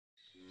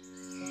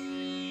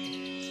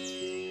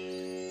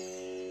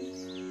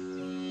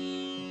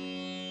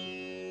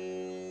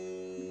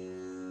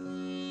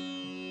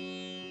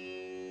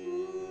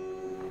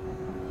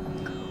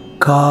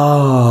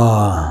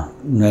Ka,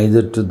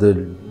 neither to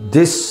the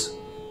this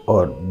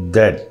or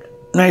that,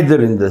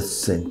 neither in the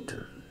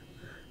center.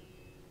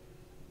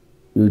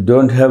 You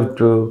don't have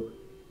to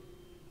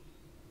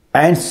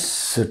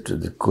answer to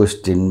the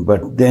question,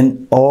 but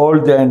then all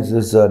the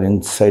answers are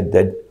inside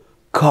that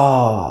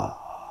ka.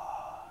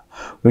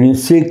 When you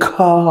say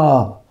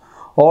ka,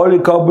 all the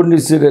carbon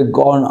dioxide has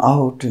gone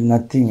out and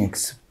nothing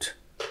except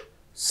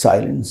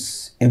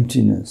silence,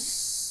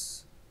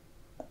 emptiness.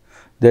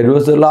 That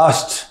was the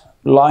last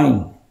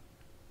line.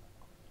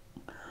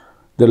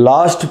 The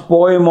last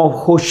poem of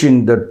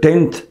Hoshin, the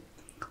 10th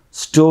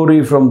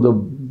story from the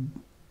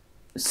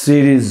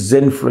series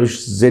Zen Flesh,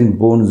 Zen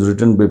Bones,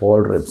 written by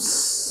Paul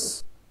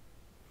Reps.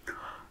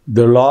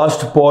 The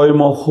last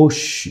poem of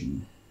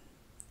Hoshin.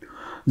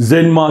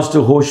 Zen master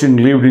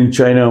Hoshin lived in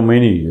China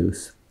many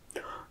years.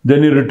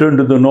 Then he returned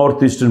to the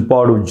northeastern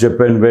part of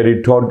Japan where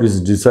he taught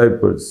his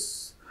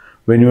disciples.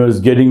 When he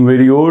was getting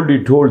very old,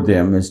 he told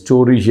them a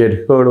story he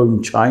had heard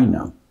in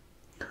China.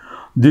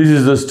 This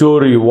is the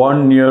story.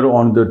 One year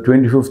on the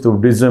 25th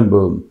of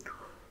December,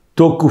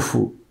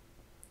 Tokufu,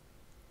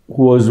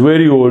 who was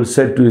very old,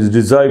 said to his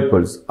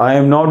disciples, "I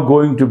am not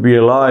going to be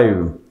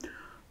alive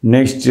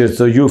next year,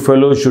 so you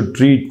fellows should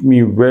treat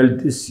me well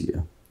this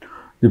year."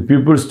 The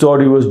people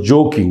thought he was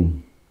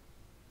joking.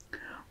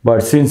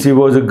 But since he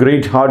was a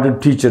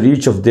great-hearted teacher,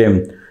 each of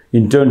them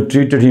in turn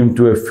treated him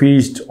to a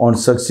feast on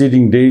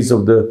succeeding days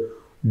of the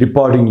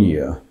departing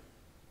year.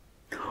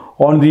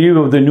 On the eve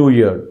of the new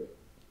year,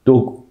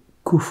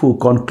 Tokufu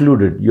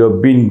concluded, "You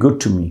have been good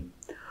to me.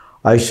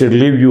 I shall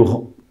leave you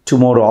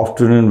tomorrow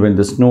afternoon when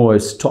the snow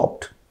has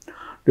stopped."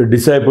 The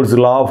disciples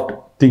laughed,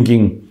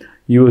 thinking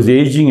he was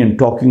aging and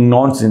talking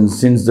nonsense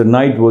since the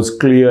night was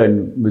clear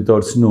and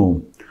without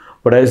snow.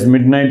 But as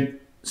midnight,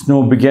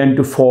 snow began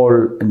to fall,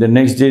 and the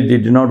next day they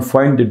did not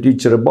find the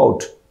teacher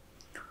about.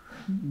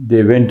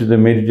 They went to the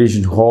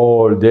meditation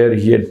hall. There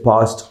he had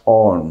passed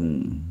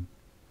on.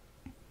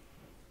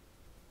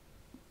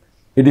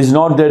 It is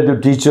not that the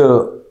teacher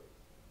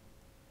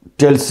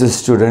tells his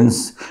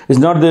students, it's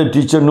not that the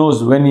teacher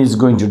knows when he is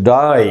going to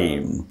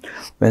die.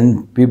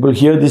 When people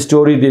hear this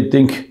story, they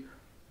think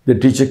the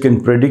teacher can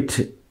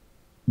predict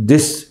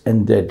this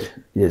and that.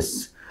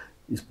 Yes,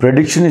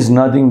 prediction is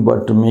nothing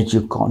but to make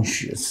you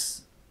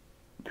conscious.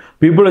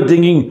 People are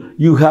thinking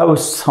you have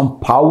some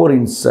power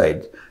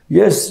inside.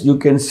 Yes, you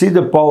can see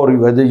the power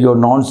whether you're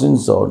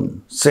nonsense or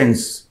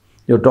sense.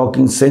 You're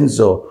talking sense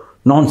or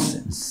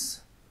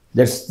nonsense.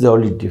 That's the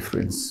only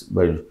difference.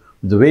 Well,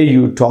 the way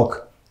you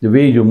talk, the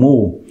way you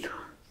move.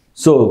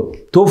 So,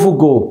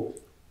 Tofuko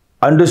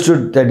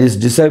understood that his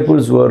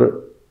disciples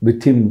were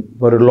with him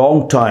for a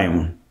long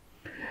time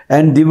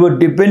and they were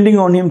depending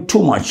on him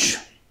too much.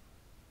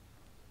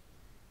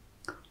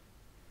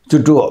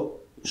 So, to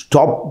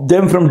stop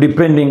them from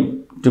depending,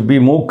 to be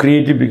more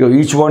creative, because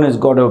each one has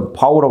got a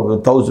power of a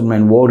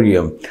 1,000-man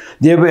warrior.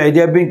 They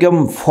have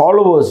become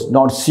followers,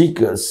 not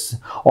seekers.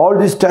 All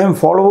this time,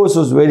 followers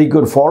was very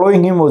good.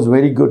 Following him was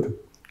very good.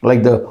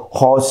 Like the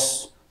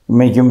horse,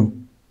 make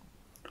him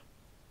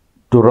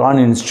to run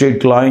in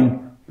straight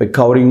line by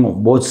covering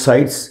both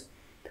sides.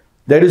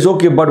 That is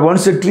okay, but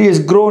once a tree is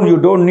grown, you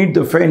don't need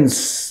the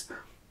fence.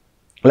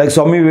 Like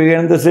Swami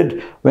Rakumjee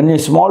said, when a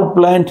small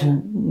plant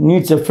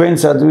needs a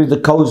fence, otherwise the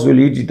cows will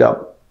eat it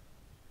up.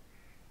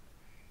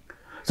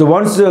 So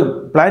once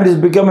the plant has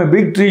become a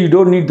big tree, you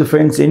don't need the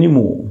fence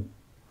anymore.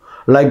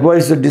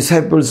 Likewise, the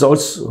disciples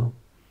also.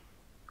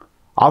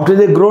 After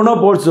they've grown up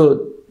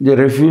also, they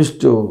refuse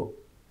to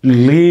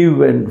leave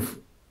and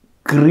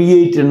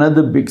create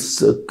another big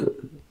circle.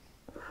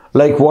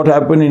 Like what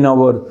happened in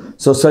our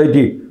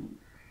society.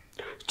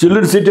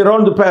 Children sit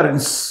around the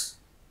parents.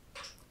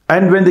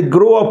 And when they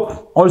grow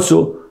up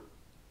also,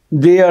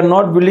 they are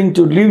not willing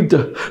to leave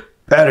the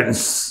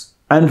parents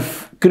and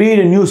create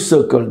a new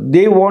circle.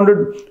 They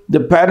wanted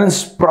the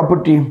parents'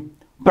 property,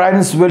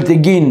 parents' wealth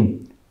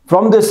again.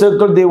 From the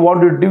circle, they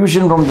wanted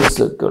division from the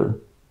circle.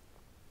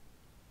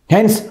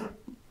 Hence,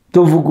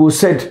 Tofuku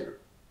said,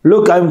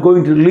 "Look, I'm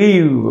going to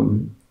leave."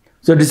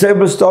 So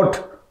disciples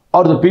thought,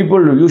 or the people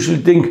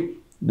usually think,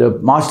 the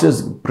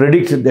masters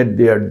predict that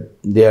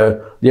they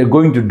are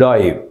going to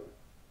die.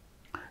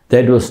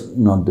 That was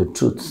not the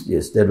truth.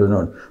 Yes, that was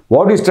not.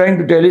 What he's trying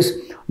to tell is,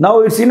 now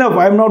it's enough.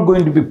 I'm not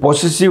going to be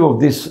possessive of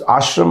this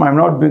ashram. I'm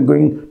not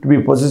going to be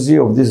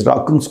possessive of this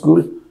Rakum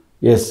school.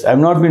 Yes, I'm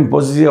not being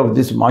possessive of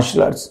this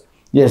martial arts.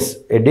 Yes,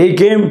 a day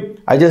came,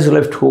 I just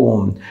left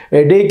home.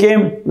 A day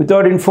came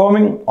without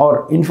informing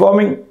or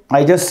informing,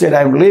 I just said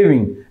I'm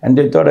leaving. And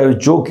they thought I was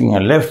joking. I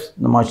left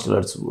the martial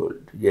arts world.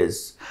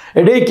 Yes.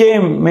 A day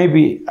came,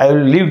 maybe I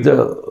will leave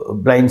the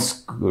blind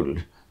school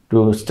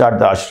to start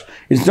the ashram.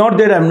 It's not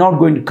that I'm not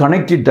going to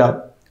connect it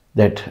up,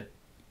 that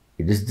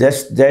it is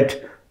just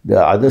that the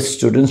other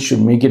students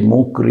should make it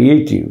more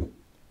creative,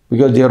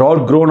 because they are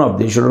all grown up.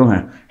 They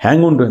shouldn't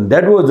hang on to it.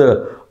 That was the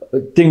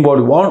thing about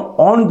it.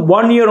 On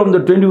 1 year on the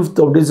 25th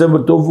of December,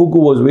 Tofuku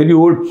was very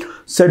old,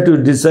 said to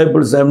his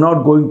disciples, "I'm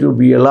not going to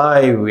be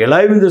alive."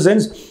 Alive in the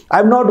sense,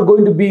 I'm not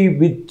going to be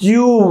with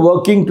you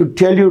working to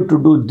tell you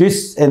to do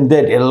this and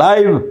that.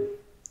 Alive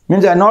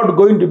Means I'm not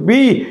going to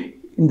be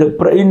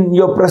in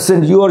your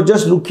presence. You are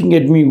just looking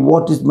at me.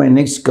 What is my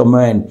next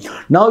command?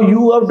 Now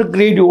you have to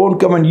create your own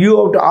command. You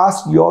have to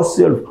ask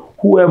yourself,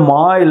 who am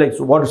I? Like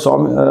what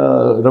Swami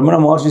Ramana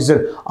Maharshi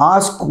said,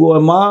 ask who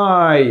am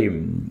I?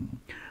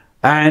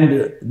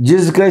 And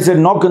Jesus Christ said,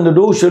 knock on the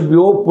door shall be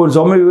open.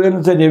 Swami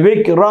Vivekananda said,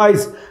 awake,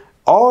 rise.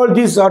 All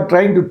these are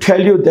trying to tell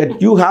you that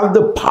you have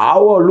the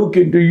power. Look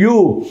into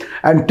you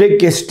and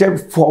take a step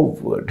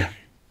forward.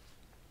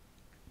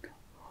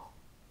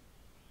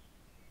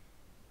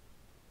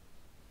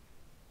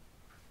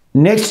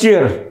 Next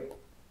year,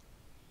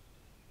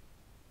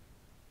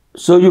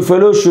 so you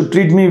fellows should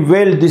treat me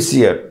well this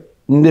year.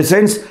 In the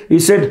sense, he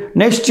said,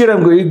 next year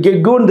I'm going to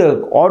go in the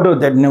order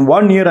that in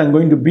 1 year I'm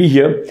going to be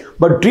here.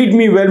 But treat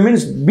me well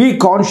means be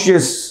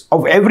conscious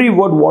of every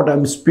word what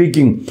I'm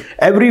speaking.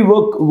 Every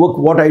work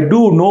what I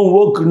do, no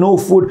work, no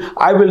food.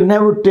 I will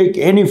never take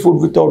any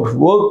food without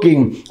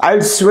working.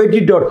 I'll sweat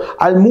it out.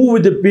 I'll move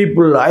with the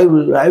people. I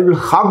will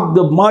hug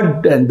the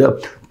mud and the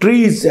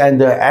trees and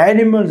the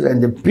animals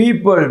and the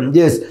people.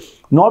 Yes.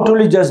 Not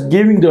only just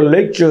giving the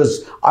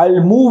lectures,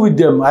 I'll move with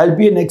them. I'll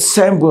be an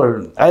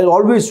example. I'll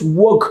always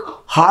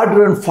work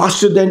harder and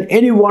faster than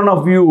any one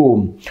of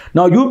you.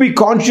 Now you be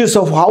conscious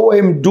of how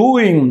I'm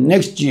doing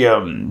next year.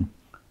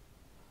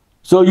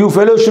 So you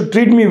fellows should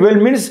treat me well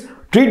means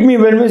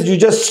you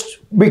just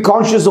be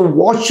conscious of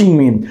watching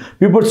me.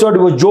 People thought he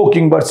was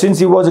joking, but since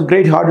he was a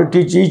great hearted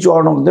teacher, each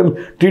one of them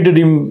treated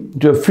him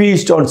to a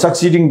feast on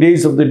succeeding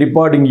days of the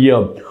departing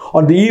year.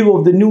 On the eve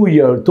of the new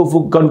year,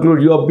 Tofu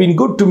concluded, you have been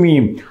good to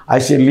me. I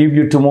shall leave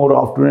you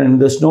tomorrow afternoon.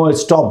 And the snow had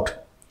stopped.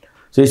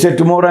 So he said,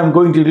 tomorrow I'm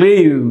going to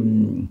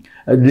leave.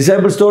 The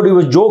disciples thought he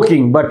was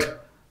joking,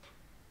 but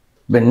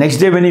the next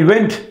day when he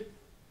went,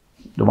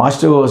 the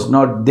master was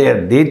not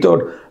there. They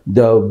thought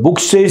the book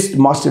says the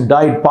master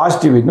died,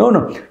 passed away.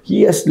 No.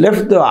 He has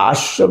left the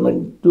ashram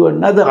and to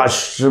another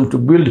ashram to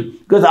build.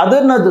 Because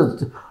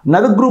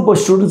another group of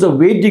students are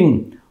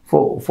waiting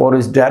for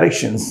his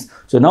directions.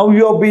 So now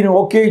you have been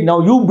okay.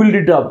 Now you build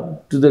it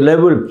up to the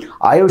level.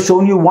 I have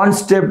shown you 1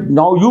 step.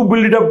 Now you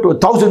build it up to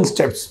 1,000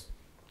 steps.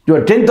 To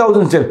a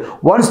 10,000 steps.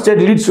 1 step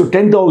leads to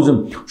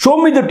 10,000. Show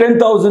me the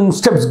 10,000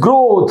 steps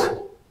growth.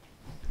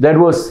 That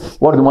was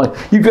what the master.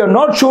 If you are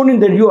not shown it,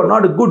 then you are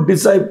not a good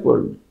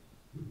disciple.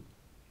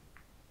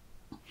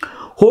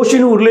 Hoshin,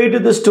 who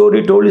related the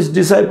story, told his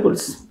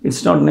disciples,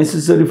 it's not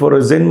necessary for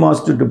a Zen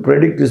master to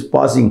predict his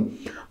passing.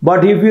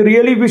 But if he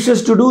really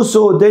wishes to do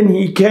so, then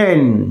he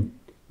can.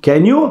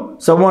 Can you?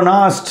 Someone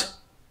asked.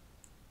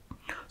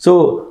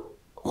 So,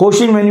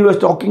 Hoshin, when he was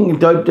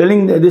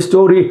telling this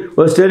story,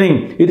 was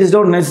telling, it is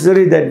not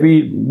necessary that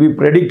we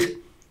predict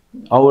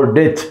our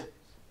death.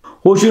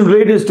 Hoshin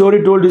related the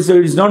story, told us,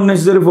 it is not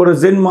necessary for a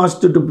Zen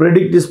master to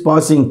predict his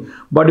passing.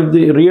 But if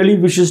he really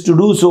wishes to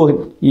do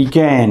so, he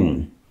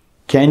can.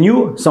 Can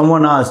you?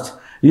 Someone asked.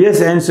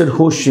 Yes, answered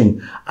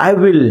Hoshin. I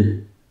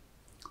will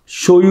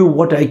show you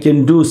what I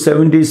can do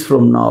 7 days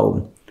from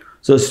now.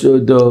 So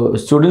the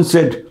student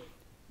said,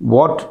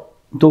 what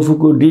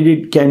Tofuku did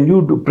it, can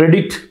you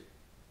predict?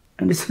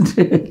 And he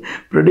said,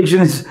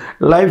 prediction is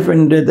life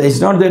and death. It's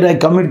not that I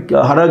commit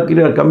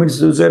harakiri or commit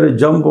suicide or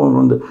jump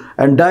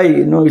and die.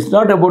 No, it's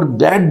not about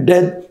that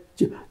death.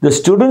 The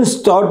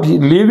students thought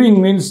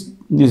living means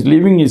he's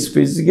leaving his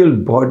physical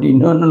body.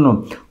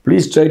 No.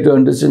 Please try to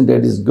understand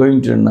that he's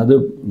going to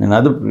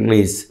another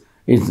place.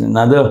 It's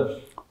another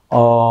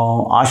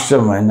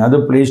ashram,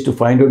 another place to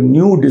find out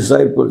new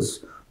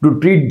disciples, to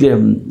treat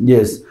them.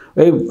 Yes.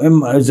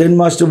 A Zen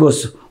master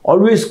was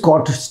always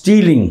caught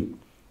stealing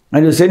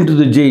and was sent to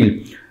the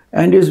jail.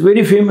 And he was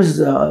very famous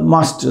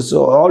master.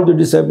 So all the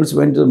disciples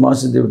went to the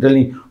master. They were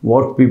telling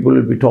what people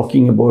will be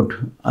talking about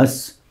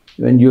us.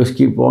 When you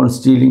keep on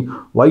stealing,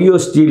 why you are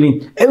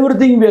stealing?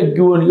 Everything we are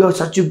given. You have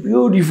such a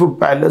beautiful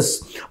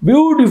palace,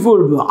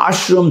 beautiful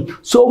ashram,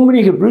 so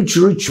many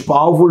rich,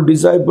 powerful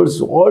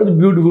disciples, all the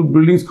beautiful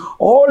buildings,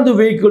 all the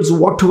vehicles,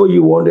 whatever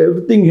you want,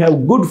 everything. You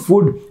have good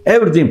food,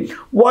 everything.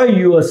 Why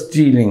you are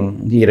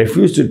stealing? He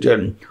refused to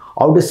tell.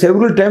 After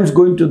several times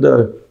going to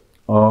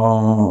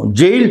the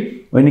jail,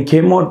 when he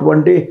came out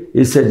one day,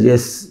 he said,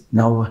 yes,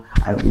 now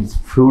it's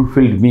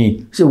fulfilled me.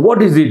 He said,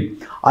 what is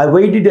it?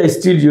 Why did I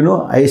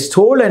steal? I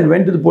stole and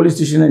went to the police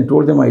station and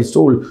told them I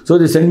stole. So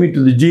they sent me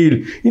to the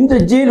jail. In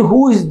the jail,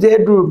 who is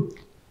there to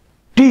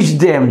teach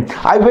them?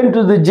 I went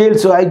to the jail,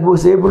 so I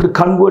was able to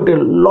convert a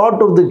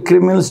lot of the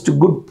criminals to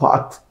good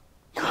path.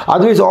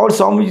 Otherwise, all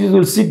Swamijis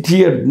will sit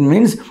here.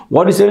 Means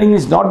what he's telling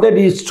is not that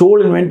he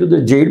stole and went to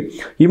the jail.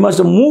 He must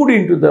have moved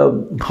into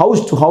the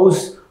house to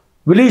house,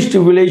 village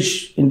to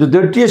village, into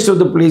the dirtiest of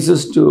the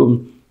places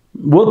to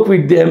work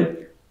with them,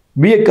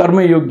 be a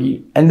karma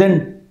yogi, and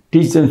then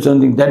teach them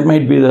something. That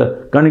might be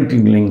the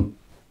connecting link.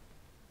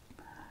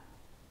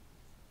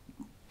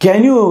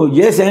 Can you?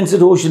 Yes,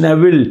 answered Hoshin, I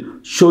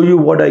will show you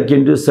what I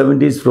can do 7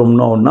 days from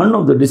now. None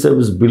of the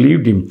disciples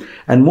believed him,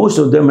 and most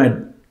of them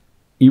had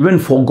even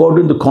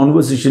forgotten the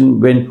conversation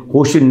when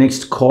Hoshin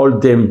next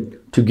called them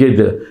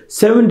together.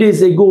 7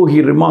 days ago,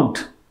 he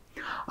remarked,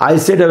 I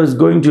said I was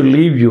going to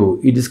leave you.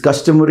 It is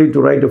customary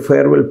to write a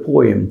farewell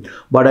poem,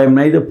 but I am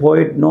neither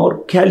poet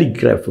nor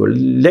calligrapher.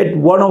 Let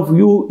one of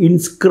you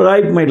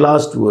inscribe my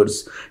last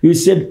words. He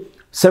said,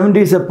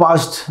 70s have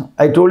passed.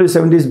 I told you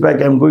 70s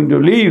back, I am going to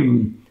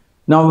leave.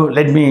 Now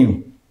let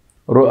me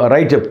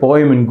write a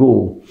poem and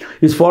go.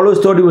 His followers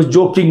thought he was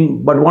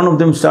joking, but one of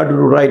them started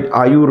to write,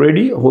 are you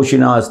ready?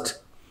 Hoshin asked.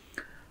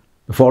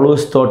 The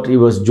followers thought he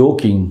was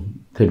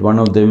joking, said one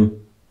of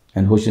them,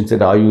 and Hoshin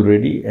said, are you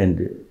ready?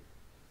 And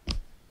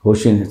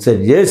Hoshin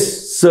said,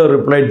 yes, sir,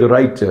 replied the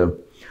writer.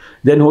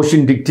 Then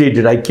Hoshin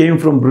dictated, I came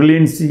from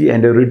brilliancy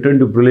and I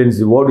returned to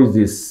brilliancy. What is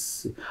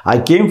this? I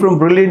came from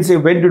brilliancy,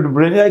 went to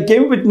brilliancy. I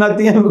came with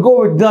nothing and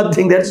go with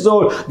nothing. That's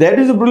all. That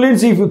is a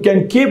brilliancy. If you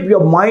can keep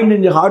your mind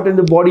and your heart and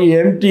the body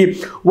empty,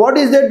 what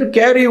is there to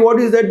carry? What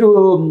is there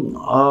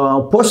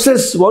to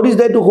possess? What is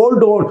there to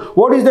hold on?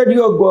 What is that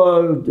you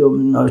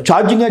are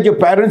charging at your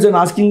parents and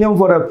asking them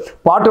for a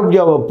part of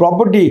your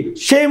property?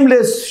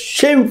 Shameless,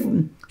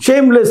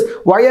 shameless.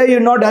 Why are you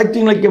not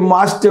acting like a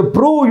master?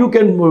 Prove you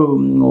can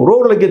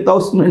roar like a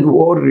 1,000-man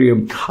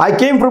warrior. I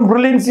came from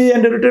brilliancy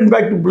and returned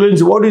back to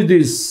brilliancy. What is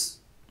this?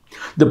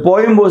 The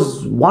poem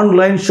was one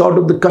line short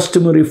of the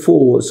customary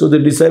 4. So the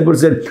disciple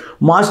said,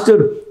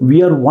 Master,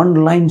 we are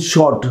one line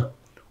short.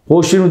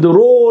 Hoshin with the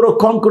roar of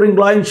conquering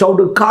lion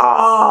shouted,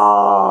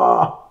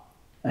 Ka!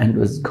 And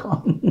was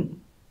gone.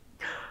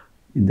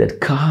 In that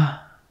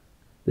Ka,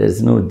 there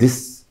is no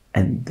this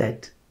and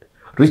that.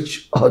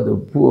 Rich or the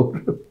poor,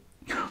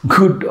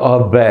 good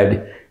or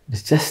bad.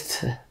 It's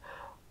just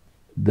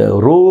the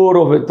roar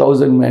of a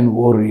 1,000-man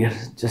warrior.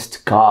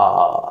 Just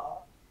Ka.